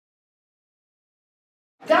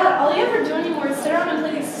Dad, all you ever do anymore is sit around and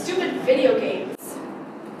play these stupid video games.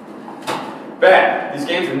 Ben, these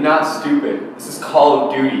games are not stupid. This is Call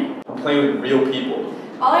of Duty. I'm playing with real people.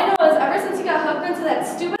 All I know is ever since you got hooked into that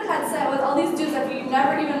stupid headset with all these dudes that you've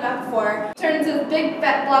never even met before, turned into this big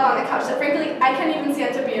fat blob on the couch that frankly I can't even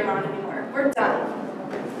stand to be around anymore. We're done.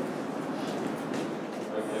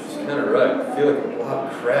 It's kind of right. I feel like a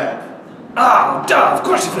blob of crap. Oh, duh, of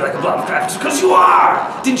course you feel like a blob of crap, because you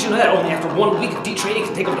are! Didn't you know that only after 1 week of detraining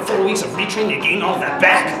can take up to 4 weeks of retraining to gain all of that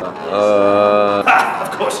back?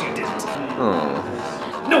 Of course you didn't.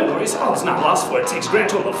 Oh. No worries, all is not lost, for it takes a grand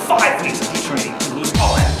total of 5 weeks of detraining to lose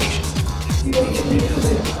all adaptations.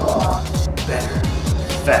 Better,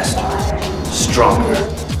 faster, stronger.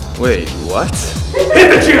 Wait, what?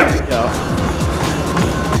 Hit the gym!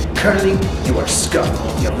 Currently, you are scum.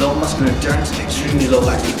 You have low muscular endurance and extremely low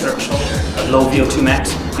lactate threshold, a low VO2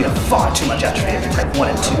 max. You have far too much atrophy of your type 1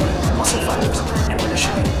 and 2 muscle fibers, and when there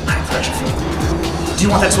should be hypertrophy. Do you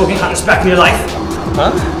want that smoking hotness back in your life?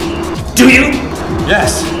 Huh? Do you?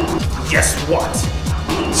 Yes. Yes, what?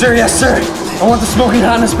 Sir, yes, sir. I want the smoking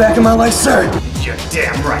hotness back in my life, sir. You're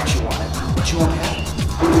damn right you want it. But you won't have it.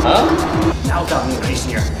 Huh? Now down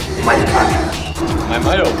increasing your mitochondria. My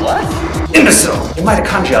mito what? Imbecile! Your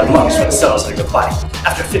mitochondria are lungs for the cells of your body.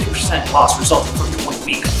 After 50% loss resulting from your 1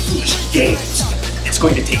 week of foolish games, it's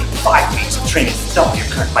going to take 5 weeks of training to double your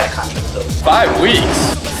current mitochondrial load. 5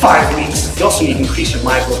 weeks? 5 weeks. You also need to increase your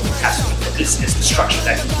myoglobin capacity. This is the structure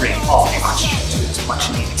that can bring all the oxygen to its much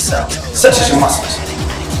needed cells, such as your muscles.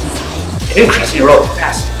 An increase in your aerobic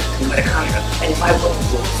capacity, your mitochondria, and your myoglobin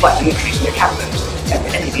will reflect an increase in your capillaries and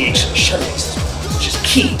your NADH shuttling system, which is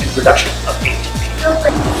key to the production of ATP.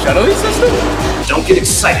 Shuttling system? Don't get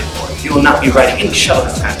excited, boy. You will not be riding any shuttle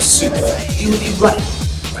anytime soon. You will be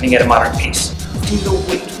running at a moderate pace, doing low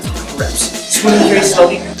weight with high reps, swimming very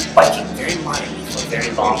slowly, biking very moderately for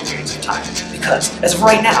very long periods of time. Because, as of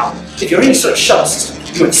right now, if you're in any sort of shuttle system,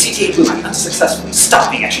 you're in CTA Blue Line unsuccessfully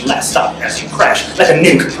stopping at your last stop as you crash like a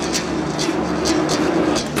nincompoop.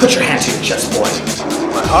 Put your hand to your chest, boy.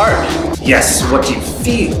 My heart. Yes, what do you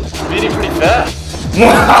feel? Beating pretty fast.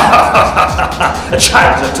 A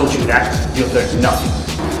child has told you that, you'll learn nothing.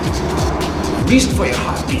 The reason for your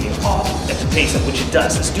heart beating all at the pace at which it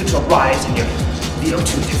does is due to a rise in your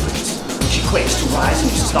VO2 difference, which equates to rise in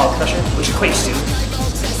your systolic pressure, which equates to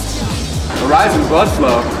A rise in blood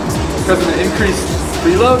flow because of an increased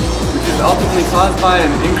preload, which is ultimately caused by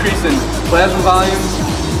an increase in plasma volume,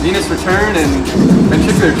 venous return, and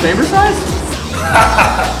ventricular chamber size?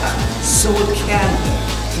 So it can be.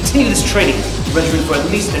 Continue this training regimen for at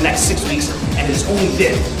least the next 6 weeks, and it is only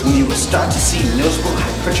then when you will start to see noticeable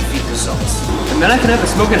hypertrophy results. And then I can have the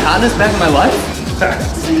smoking hotness back in my life?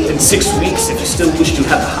 In 6 weeks, if you still wish to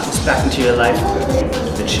have the hotness back into your life,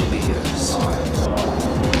 it should be yours.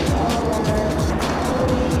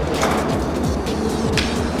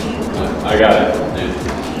 I got it, dude.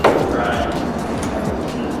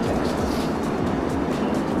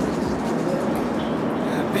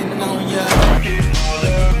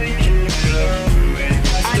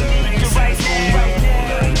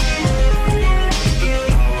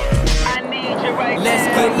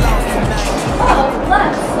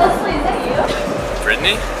 Leslie, is that you?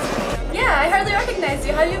 Brittany? Yeah, I hardly recognized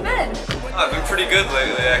you. How you been? I've been pretty good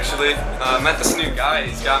lately, actually. I met this new guy.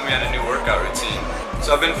 He's got me on a new workout routine.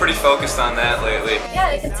 So I've been pretty focused on that lately. Yeah,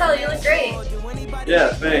 I can tell. You look great.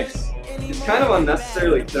 Yeah, thanks. He's kind of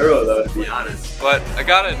unnecessarily thorough, though, to be honest. But I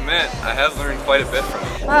gotta admit, I have learned quite a bit from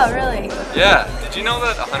him. Wow, really? Yeah. Did you know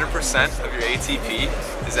that 100% of your ATP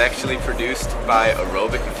is actually produced by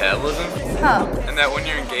aerobic metabolism? Huh. And that when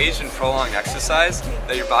you're engaged in prolonged exercise,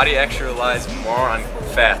 that your body actually relies more on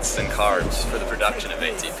fats than carbs for the production of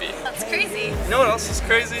ATP. That's crazy. You know what else is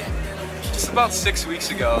crazy? Just about 6 weeks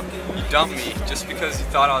ago, you dumped me just because you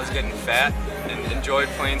thought I was getting fat and enjoyed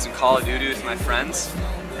playing some Call of Duty with my friends.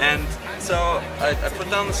 And so I put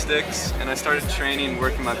down the sticks and I started training,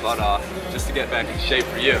 working my butt off just to get back in shape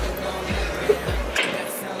for you.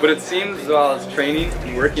 But it seems as though I was training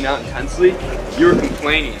and working out intensely, you were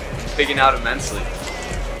complaining, pigging out immensely.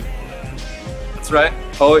 That's right,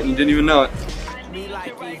 poet, and you didn't even know it.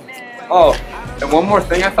 Oh, and one more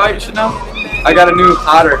thing I thought you should know. I got a new,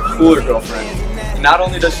 hotter, cooler girlfriend. Not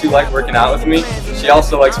only does she like working out with me, she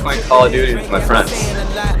also likes playing Call of Duty with my friends.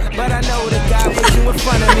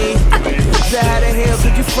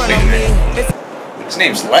 His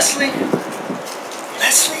name's Leslie?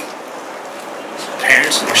 Leslie?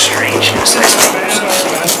 Parents are strange. That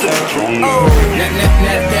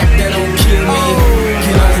don't kill me.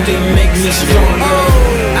 Can only make me stronger.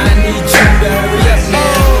 I need you to hurry up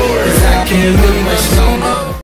now, 'cause I can't wait much longer.